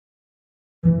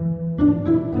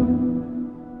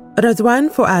Radwan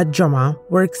Fuad Joma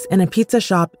works in a pizza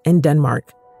shop in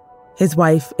Denmark. His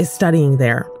wife is studying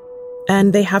there,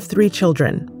 and they have 3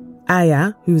 children.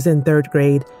 Aya, who's in 3rd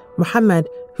grade, Muhammad,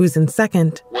 who's in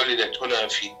 2nd.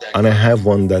 And I have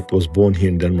one that was born here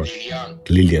in Denmark,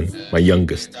 Lilian, my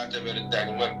youngest.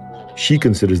 She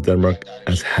considers Denmark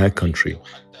as her country.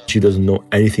 She doesn't know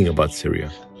anything about Syria.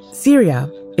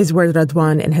 Syria is where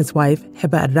Radwan and his wife,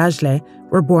 Hiba al-Rajle,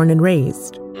 were born and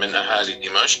raised.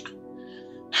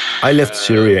 I left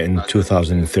Syria in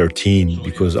 2013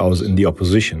 because I was in the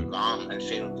opposition.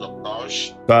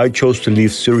 But I chose to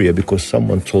leave Syria because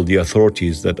someone told the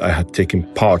authorities that I had taken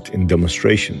part in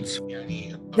demonstrations.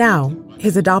 Now,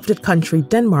 his adopted country,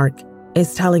 Denmark,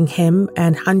 is telling him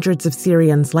and hundreds of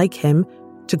Syrians like him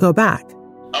to go back.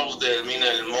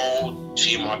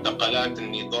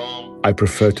 I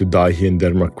prefer to die here in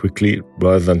Denmark quickly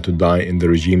rather than to die in the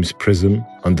regime's prison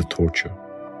under torture.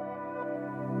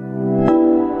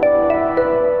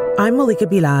 I'm Malika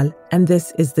Bilal, and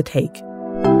this is The Take.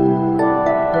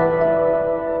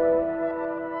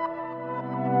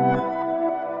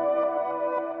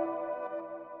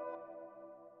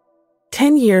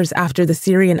 Ten years after the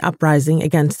Syrian uprising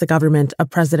against the government of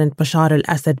President Bashar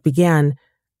al-Assad began,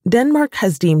 Denmark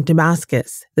has deemed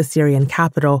Damascus, the Syrian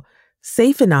capital,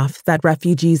 safe enough that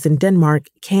refugees in Denmark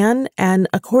can, and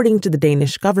according to the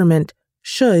Danish government,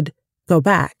 should go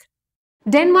back.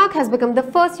 Denmark has become the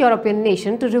first European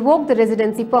nation to revoke the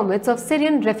residency permits of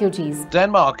Syrian refugees.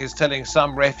 Denmark is telling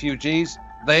some refugees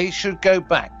they should go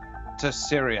back to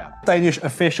Syria. Danish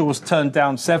officials turned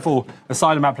down several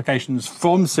asylum applications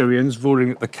from Syrians, ruling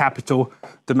that the capital,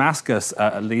 Damascus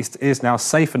at least, is now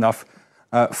safe enough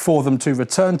for them to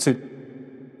return to.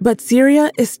 But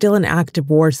Syria is still an active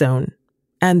war zone,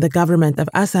 and the government of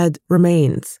Assad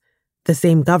remains, the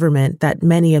same government that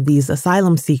many of these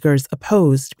asylum seekers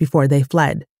opposed before they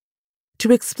fled.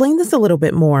 To explain this a little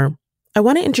bit more, I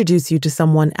want to introduce you to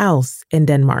someone else in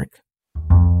Denmark.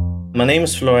 My name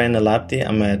is Florian Alabdi.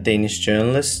 I'm a Danish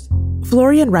journalist.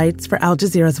 Florian writes for Al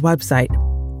Jazeera's website,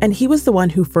 and he was the one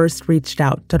who first reached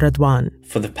out to Radwan.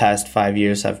 For the past 5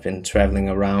 years, I've been traveling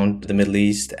around the Middle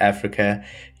East, Africa,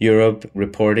 Europe,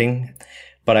 reporting,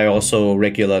 but I also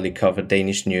regularly cover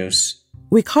Danish news.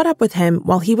 We caught up with him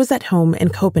while he was at home in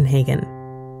Copenhagen.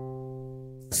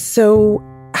 So,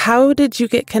 how did you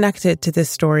get connected to this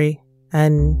story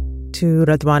and to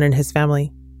Radwan and his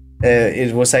family?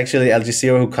 It was actually Al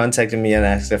Jazeera who contacted me and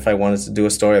asked if I wanted to do a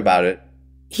story about it.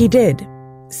 He did.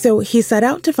 So he set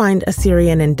out to find a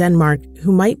Syrian in Denmark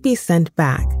who might be sent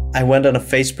back. I went on a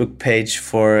Facebook page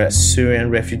for Syrian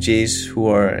refugees who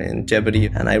are in jeopardy,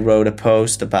 and I wrote a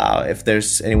post about if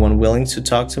there's anyone willing to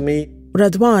talk to me.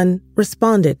 Radwan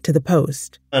responded to the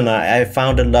post. And I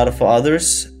found a lot of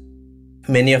others.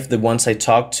 Many of the ones I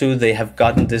talked to, they have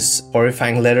gotten this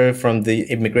horrifying letter from the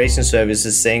immigration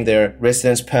services saying their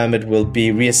residence permit will be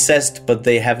reassessed, but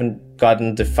they haven't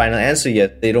gotten the final answer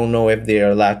yet. They don't know if they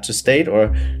are allowed to stay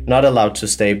or not allowed to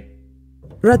stay.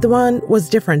 Radwan was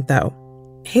different, though.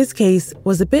 His case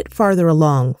was a bit farther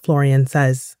along, Florian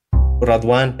says.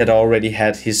 Radwan had already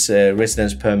had his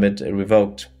residence permit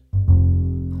revoked.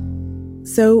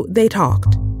 So they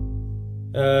talked.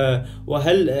 And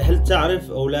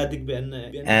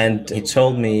he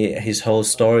told me his whole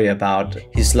story about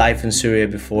his life in Syria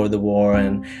before the war,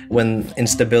 and when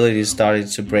instability started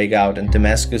to break out in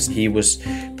Damascus, he was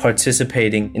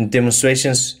participating in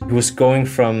demonstrations. He was going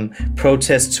from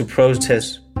protest to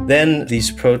protest. Then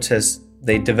these protests,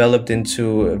 they developed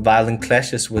into violent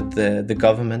clashes with the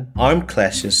government, armed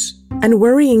clashes. And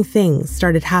worrying things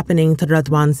started happening to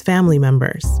Radwan's family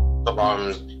members.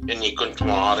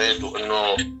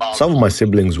 Some of my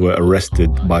siblings were arrested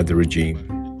by the regime.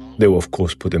 They were, of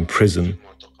course, put in prison.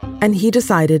 And he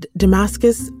decided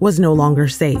Damascus was no longer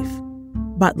safe.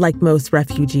 But like most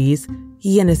refugees,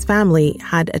 he and his family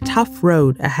had a tough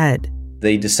road ahead.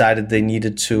 They decided they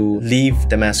needed to leave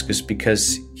Damascus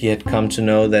because he had come to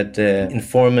know that the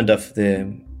informant of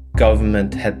the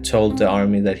government had told the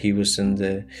army that he was in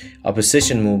the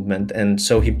opposition movement. And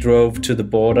so he drove to the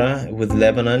border with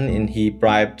Lebanon and he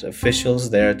bribed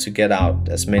officials there to get out,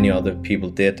 as many other people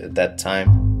did at that time.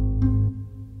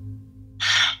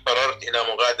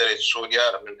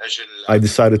 I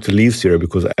decided to leave Syria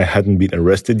because I hadn't been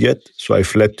arrested yet, so I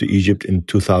fled to Egypt in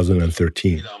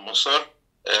 2013.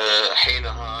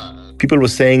 People were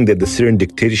saying that the Syrian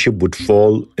dictatorship would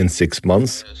fall in 6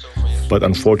 months, but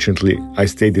unfortunately, I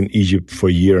stayed in Egypt for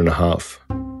a year and a half.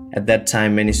 At that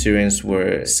time, many Syrians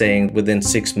were saying within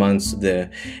 6 months the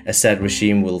Assad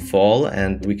regime will fall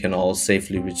and we can all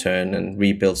safely return and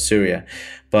rebuild Syria.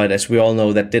 But as we all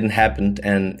know, that didn't happen.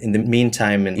 And in the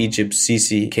meantime, in Egypt,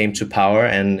 Sisi came to power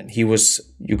and he was,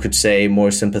 you could say,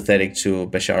 more sympathetic to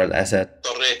Bashar al-Assad.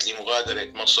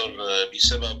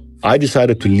 I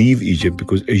decided to leave Egypt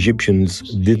because Egyptians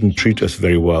didn't treat us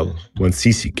very well when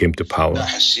Sisi came to power.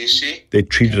 They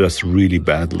treated us really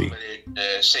badly.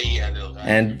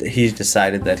 And he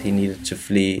decided that he needed to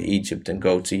flee Egypt and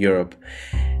go to Europe.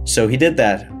 So he did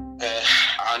that.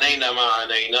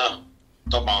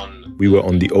 We were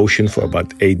on the ocean for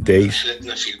about 8 days.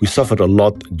 We suffered a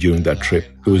lot during that trip.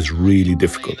 It was really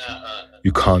difficult.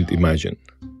 You can't imagine.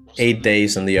 8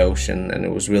 days on the ocean, and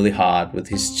it was really hard with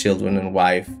his children and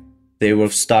wife. They were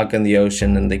stuck in the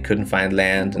ocean and they couldn't find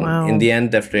land. And wow. In the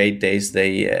end, after 8 days,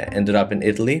 they ended up in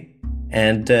Italy.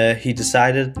 And he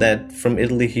decided that from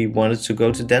Italy he wanted to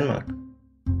go to Denmark.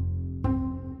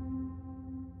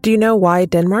 Do you know why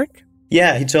Denmark?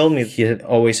 Yeah, he told me he had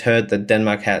always heard that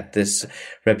Denmark had this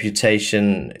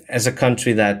reputation as a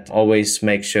country that always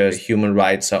makes sure human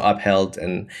rights are upheld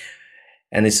and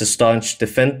is a staunch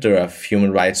defender of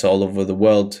human rights all over the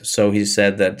world. So he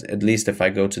said that at least if I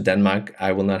go to Denmark,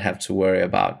 I will not have to worry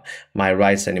about my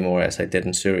rights anymore as I did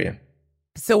in Syria.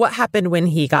 So what happened when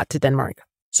he got to Denmark?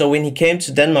 So when he came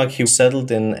to Denmark, he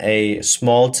settled in a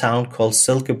small town called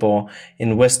Silkeborg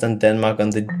in western Denmark on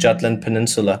the Jutland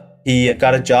Peninsula. He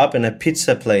got a job in a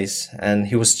pizza place and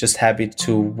he was just happy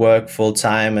to work full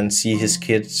time and see his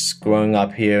kids growing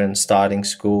up here and starting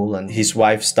school. And his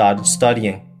wife started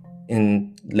studying.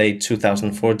 In late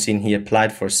 2014, he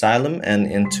applied for asylum, and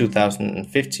in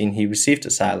 2015, he received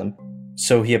asylum.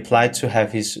 So he applied to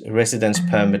have his residence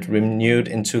permit renewed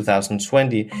in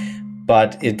 2020,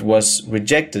 but it was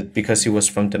rejected because he was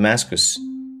from Damascus.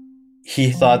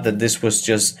 He thought that this was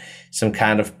just some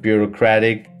kind of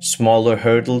bureaucratic, smaller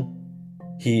hurdle.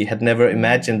 He had never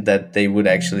imagined that they would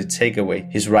actually take away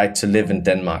his right to live in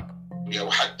Denmark.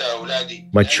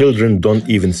 My children don't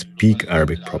even speak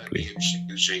Arabic properly.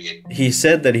 He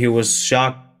said that he was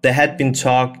shocked. There had been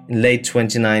talk in late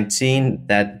 2019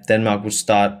 that Denmark would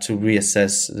start to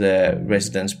reassess the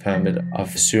residence permit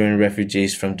of Syrian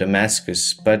refugees from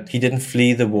Damascus, but he didn't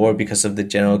flee the war because of the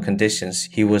general conditions.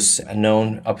 He was a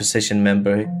known opposition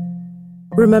member.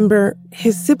 Remember,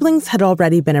 his siblings had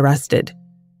already been arrested,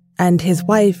 and his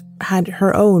wife had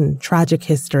her own tragic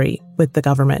history with the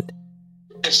government.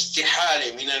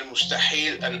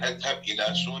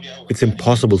 It's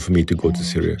impossible for me to go to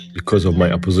Syria because of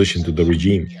my opposition to the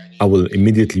regime. I will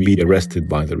immediately be arrested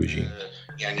by the regime.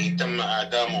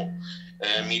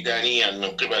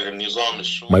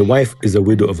 My wife is a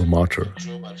widow of a martyr.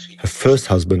 Her first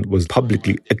husband was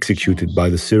publicly executed by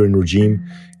the Syrian regime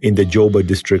in the Joba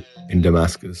district in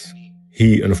Damascus.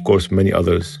 He, and of course many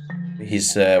others.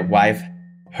 His wife,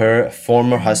 her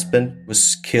former husband,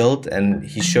 was killed, and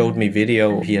he showed me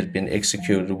video. He had been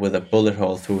executed with a bullet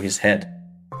hole through his head.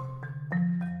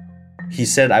 He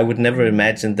said, I would never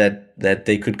imagine that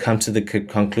they could come to the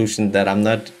conclusion that I'm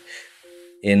not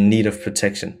in need of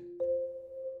protection.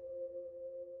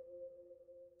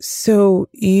 So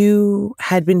you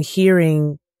had been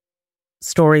hearing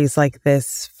stories like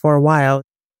this for a while.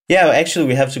 Yeah, actually,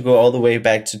 we have to go all the way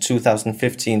back to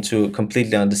 2015 to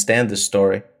completely understand this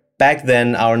story. Back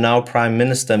then, our now Prime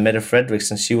Minister, Mette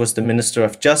Frederiksen, she was the Minister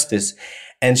of Justice,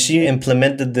 and she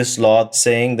implemented this law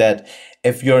saying that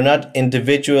if you're not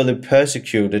individually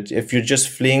persecuted, if you're just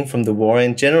fleeing from the war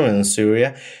in general in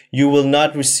Syria, you will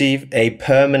not receive a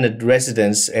permanent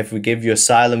residence. If we give you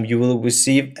asylum, you will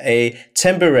receive a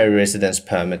temporary residence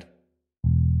permit.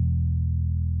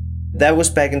 That was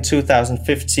back in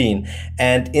 2015.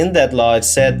 And in that law, it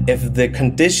said if the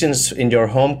conditions in your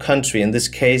home country, in this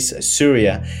case,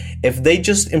 Syria, if they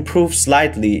just improve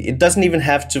slightly, it doesn't even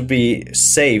have to be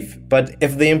safe, but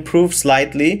if they improve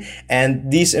slightly,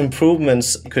 and these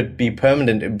improvements could be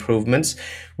permanent improvements,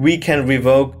 we can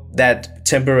revoke that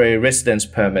temporary residence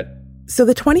permit. So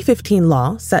the 2015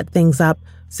 law set things up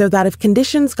so that if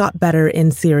conditions got better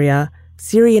in Syria,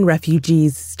 Syrian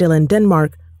refugees still in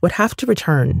Denmark would have to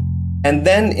return. And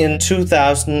then in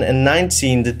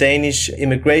 2019, the Danish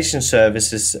Immigration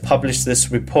Services published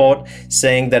this report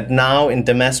saying that now in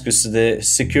Damascus, the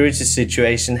security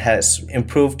situation has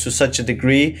improved to such a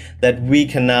degree that we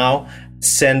can now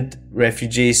send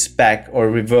refugees back or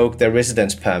revoke their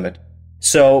residence permit.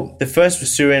 So the first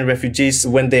Syrian refugees,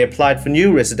 when they applied for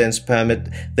new residence permit,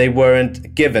 they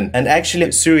weren't given. And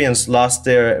actually, Syrians lost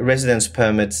their residence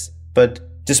permits. But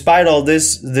despite all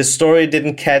this, the story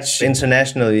didn't catch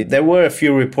internationally. There were a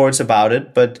few reports about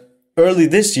it, but early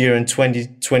this year in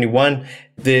 2021,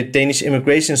 the Danish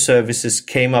Immigration Services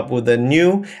came up with a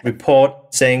new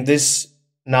report saying this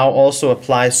now also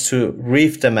applies to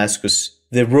Reef Damascus.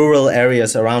 The rural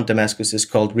areas around Damascus is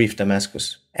called Reef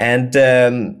Damascus. And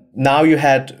now you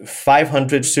had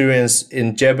 500 Syrians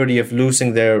in jeopardy of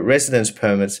losing their residence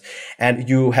permits. And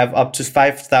you have up to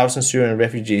 5,000 Syrian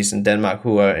refugees in Denmark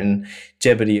who are in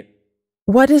jeopardy.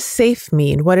 What does safe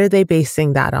mean? What are they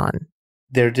basing that on?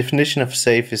 Their definition of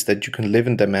safe is that you can live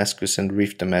in Damascus and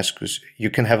Reef Damascus. You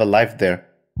can have a life there.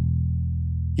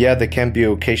 Yeah, there can be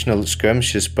occasional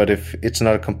skirmishes, but if it's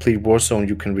not a complete war zone,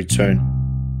 you can return.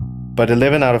 But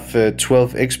 11 out of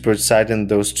 12 experts cited in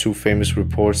those two famous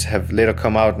reports have later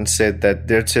come out and said that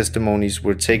their testimonies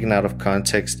were taken out of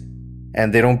context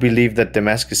and they don't believe that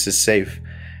Damascus is safe.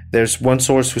 There's one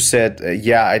source who said,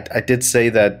 I did say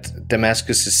that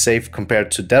Damascus is safe compared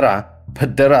to Deraa,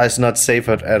 but Deraa is not safe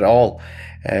at all.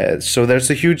 So there's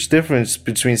a huge difference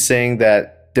between saying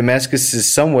that Damascus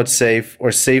is somewhat safe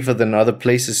or safer than other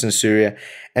places in Syria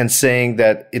and saying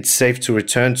that it's safe to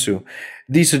return to.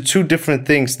 These are two different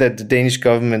things that the Danish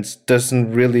government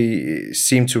doesn't really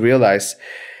seem to realize.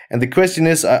 And the question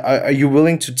is, are you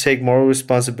willing to take moral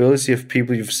responsibility of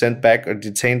people you've sent back or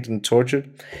detained and tortured?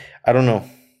 I don't know.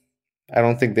 I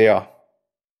don't think they are.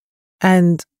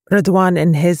 And Redouane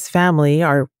and his family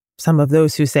are some of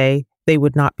those who say they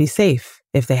would not be safe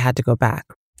if they had to go back.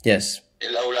 Yes.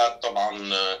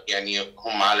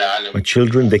 My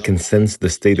children, they can sense the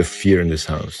state of fear in this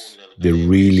house. They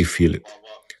really feel it.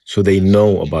 So they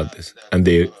know about this and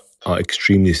they are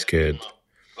extremely scared.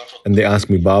 And they ask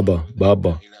me, Baba,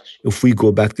 if we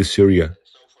go back to Syria,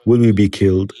 will we be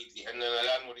killed?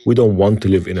 We don't want to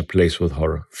live in a place with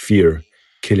horror, fear,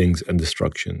 killings and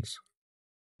destructions.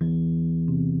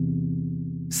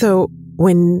 So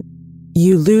when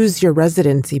you lose your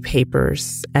residency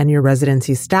papers and your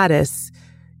residency status,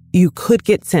 you could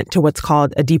get sent to what's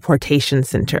called a deportation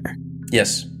center.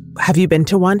 Yes. Have you been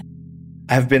to one?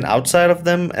 I've been outside of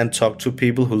them and talked to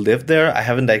people who live there. I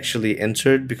haven't actually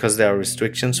entered because there are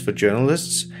restrictions for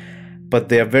journalists, but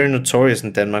they are very notorious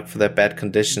in Denmark for their bad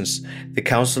conditions. The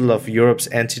Council of Europe's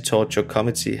Anti-Torture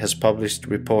Committee has published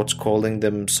reports calling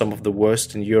them some of the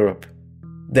worst in Europe.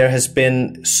 There has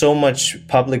been so much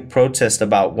public protest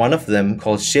about one of them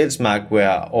called Sjælsmark,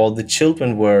 where all the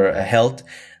children were held,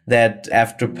 that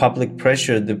after public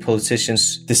pressure, the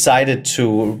politicians decided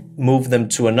to move them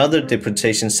to another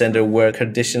deportation center where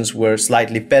conditions were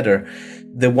slightly better.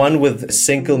 The one with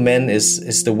single men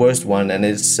is the worst one, and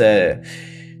it's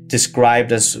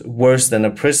described as worse than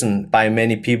a prison by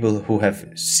many people who have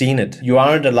seen it. You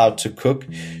aren't allowed to cook.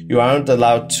 You aren't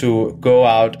allowed to go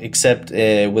out except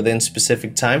within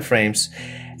specific time frames.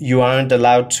 You aren't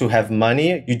allowed to have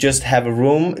money. You just have a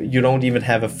room. You don't even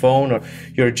have a phone, or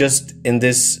you're just in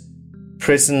this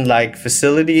prison-like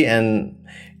facility, and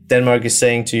Denmark is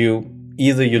saying to you,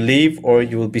 either you leave or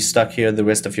you will be stuck here the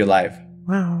rest of your life.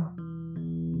 Wow.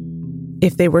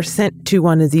 If they were sent to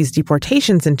one of these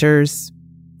deportation centers,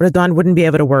 Redouane wouldn't be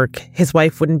able to work. His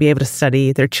wife wouldn't be able to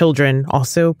study. Their children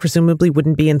also presumably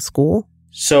wouldn't be in school.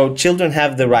 So children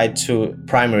have the right to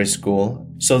primary school.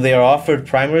 So they are offered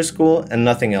primary school and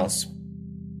nothing else.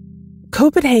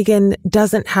 Copenhagen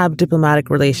doesn't have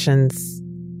diplomatic relations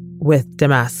with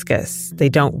Damascus. They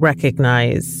don't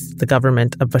recognize the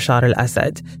government of Bashar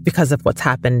al-Assad because of what's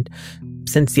happened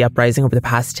since the uprising over the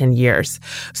past 10 years.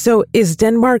 So is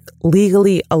Denmark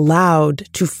legally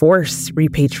allowed to force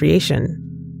repatriation?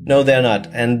 No, they're not.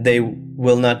 And they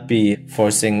will not be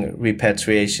forcing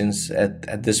repatriations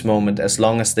at this moment as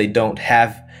long as they don't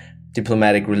have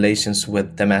diplomatic relations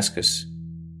with Damascus.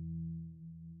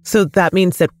 So that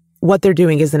means that what they're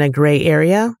doing is in a gray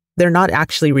area. They're not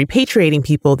actually repatriating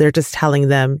people. They're just telling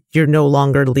them you're no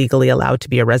longer legally allowed to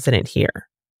be a resident here.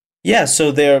 Yeah,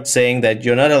 so they're saying that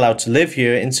you're not allowed to live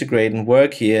here, integrate and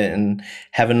work here and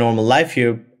have a normal life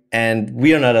here. And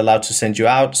we are not allowed to send you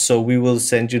out. So we will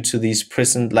send you to these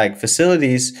prison-like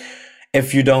facilities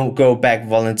if you don't go back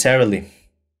voluntarily.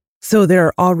 So there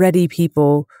are already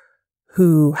people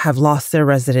who have lost their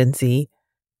residency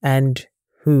and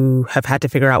who have had to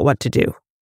figure out what to do.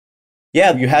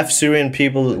 Yeah, you have Syrian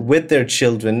people with their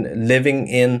children living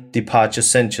in departure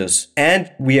centers.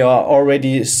 And we are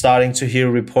already starting to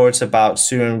hear reports about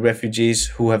Syrian refugees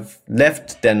who have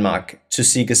left Denmark to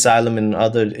seek asylum in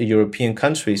other European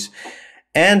countries.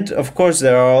 And of course,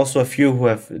 there are also a few who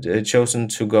have chosen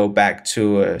to go back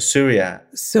to Syria.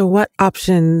 So what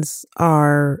options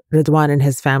are Redouane and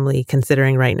his family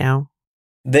considering right now?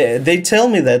 They tell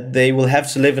me that they will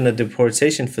have to live in a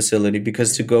deportation facility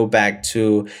because to go back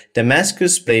to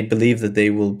Damascus, they believe that they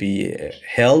will be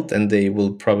held and they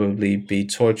will probably be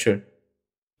tortured.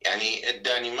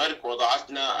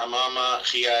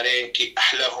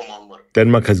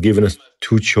 Denmark has given us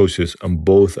two choices and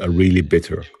both are really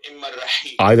bitter.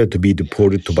 Either to be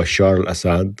deported to Bashar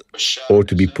al-Assad or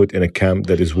to be put in a camp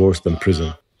that is worse than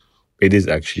prison. It is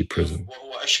actually prison.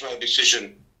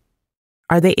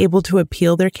 Are they able to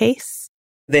appeal their case?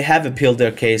 They have appealed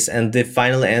their case, and the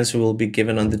final answer will be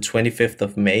given on the 25th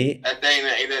of May.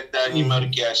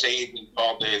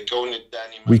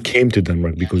 We came to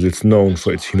Denmark because it's known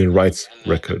for its human rights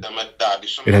record.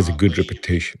 It has a good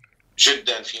reputation.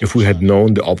 If we had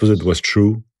known the opposite was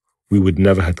true, we would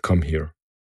never have come here.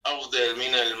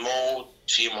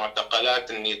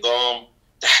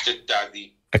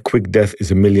 A quick death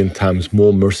is 1,000,000 times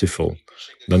more merciful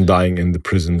than dying in the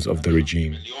prisons of the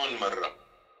regime.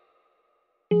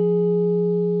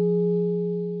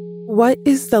 What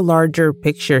is the larger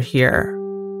picture here?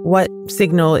 What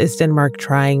signal is Denmark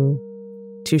trying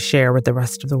to share with the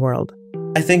rest of the world?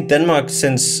 I think Denmark,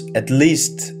 since at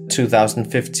least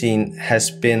 2015,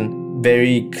 has been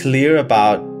very clear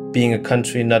about being a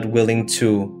country not willing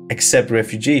to accept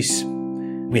refugees.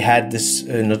 We had this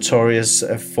notorious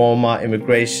former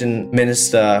immigration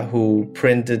minister who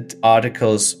printed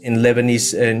articles in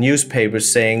Lebanese newspapers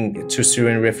saying to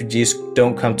Syrian refugees,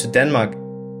 don't come to Denmark.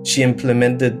 She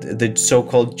implemented the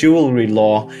so-called jewelry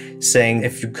law, saying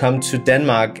if you come to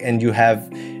Denmark and you have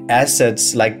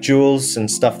assets like jewels and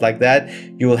stuff like that,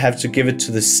 you will have to give it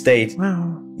to the state.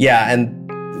 Wow. Yeah, and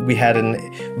we had a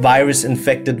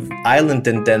virus-infected island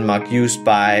in Denmark used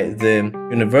by the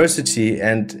university,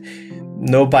 and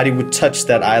nobody would touch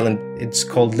that island. It's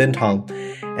called Lindholm.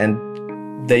 And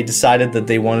they decided that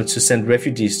they wanted to send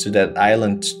refugees to that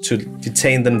island to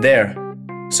detain them there.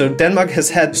 So Denmark has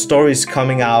had stories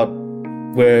coming out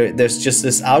where there's just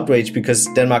this outrage because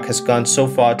Denmark has gone so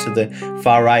far to the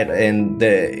far right in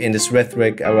this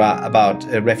rhetoric about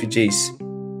refugees.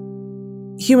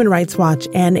 Human Rights Watch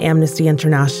and Amnesty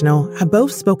International have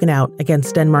both spoken out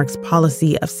against Denmark's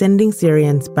policy of sending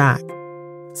Syrians back.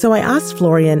 So I asked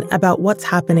Florian about what's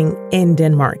happening in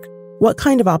Denmark, what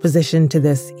kind of opposition to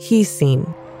this he's seen.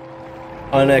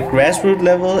 On a grassroots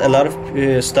level, a lot of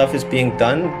stuff is being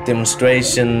done,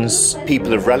 demonstrations.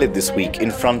 People have rallied this week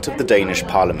in front of the Danish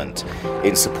parliament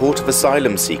in support of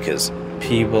asylum seekers.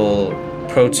 People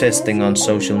protesting on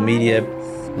social media,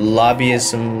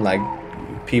 lobbyism, like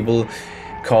people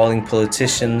calling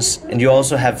politicians. And you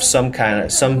also have some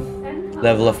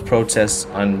level of protest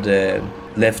on the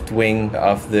left wing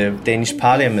of the Danish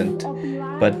parliament.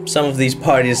 But some of these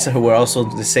parties were also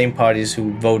the same parties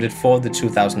who voted for the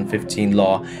 2015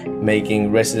 law,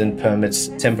 making resident permits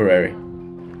temporary.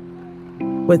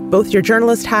 With both your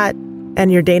journalist hat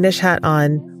and your Danish hat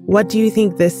on, what do you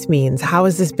think this means? How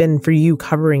has this been for you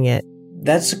covering it?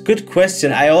 That's a good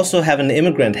question. I also have an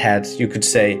immigrant hat, you could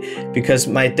say, because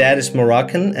my dad is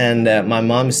Moroccan and my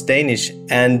mom is Danish.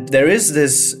 And there is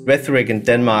this rhetoric in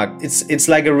Denmark. It's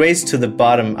like a race to the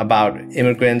bottom about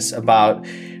immigrants, about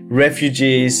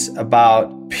refugees,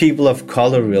 about people of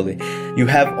color, really. You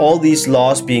have all these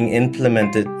laws being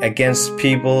implemented against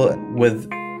people with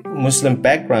Muslim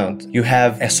background. You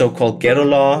have a so-called ghetto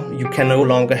law. You can no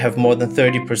longer have more than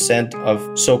 30% of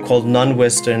so-called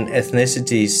non-Western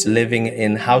ethnicities living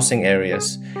in housing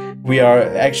areas. We are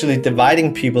actually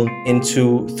dividing people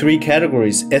into three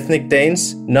categories: ethnic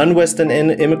Danes, non-Western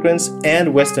immigrants,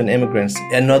 and Western immigrants.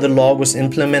 Another law was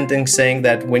implementing saying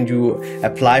that when you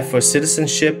apply for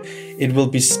citizenship, it will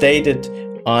be stated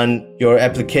on your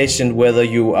application whether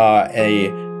you are a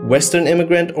Western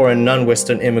immigrant or a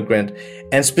non-Western immigrant,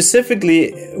 and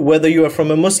specifically whether you are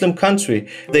from a Muslim country.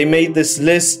 They made this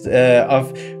list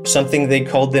of something they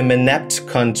call the MENAPT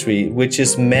country, which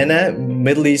is MENA,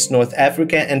 Middle East, North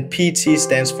Africa, and PT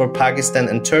stands for Pakistan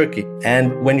and Turkey.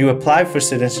 And when you apply for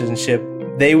citizenship,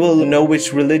 they will know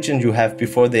which religion you have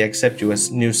before they accept you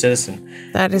as new citizen.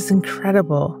 That is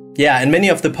incredible. Yeah, and many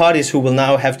of the parties who will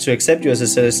now have to accept you as a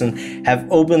citizen have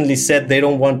openly said they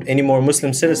don't want any more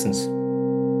Muslim citizens.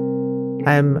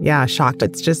 I'm shocked.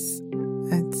 It's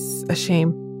a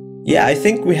shame. Yeah, I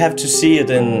think we have to see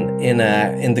it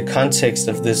in the context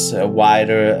of this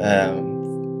wider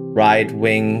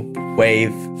right-wing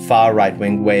wave, far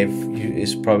right-wing wave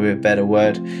is probably a better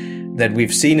word, that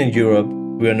we've seen in Europe.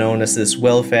 We are known as this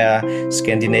welfare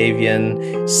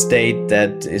Scandinavian state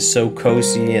that is so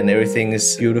cozy and everything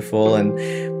is beautiful,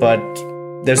 but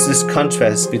there's this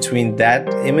contrast between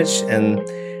that image and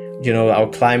our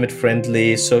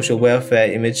climate-friendly social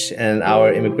welfare image and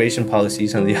our immigration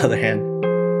policies on the other hand.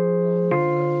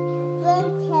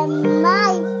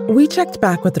 We checked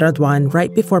back with Radwan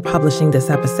right before publishing this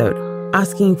episode,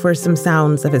 asking for some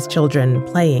sounds of his children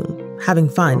playing, having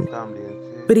fun.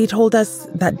 But he told us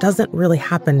that doesn't really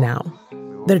happen now.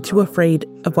 They're too afraid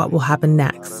of what will happen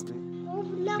next.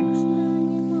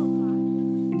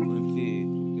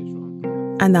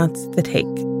 And that's The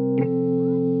Take.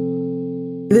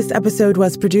 This episode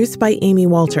was produced by Amy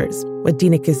Walters, with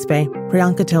Dina Kispe,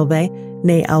 Priyanka Tilve,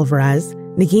 Nay Alvarez,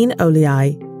 Nagin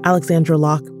Oliai, Alexandra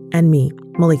Locke, and me,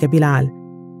 Malika Bilal.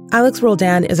 Alex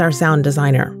Roldan is our sound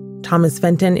designer. Thomas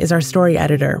Fenton is our story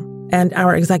editor. And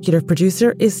our executive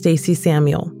producer is Stacey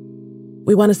Samuel.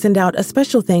 We want to send out a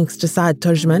special thanks to Saad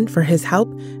Tujman for his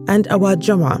help and Awad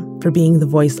Juma for being the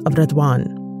voice of Radwan.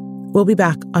 We'll be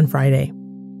back on Friday.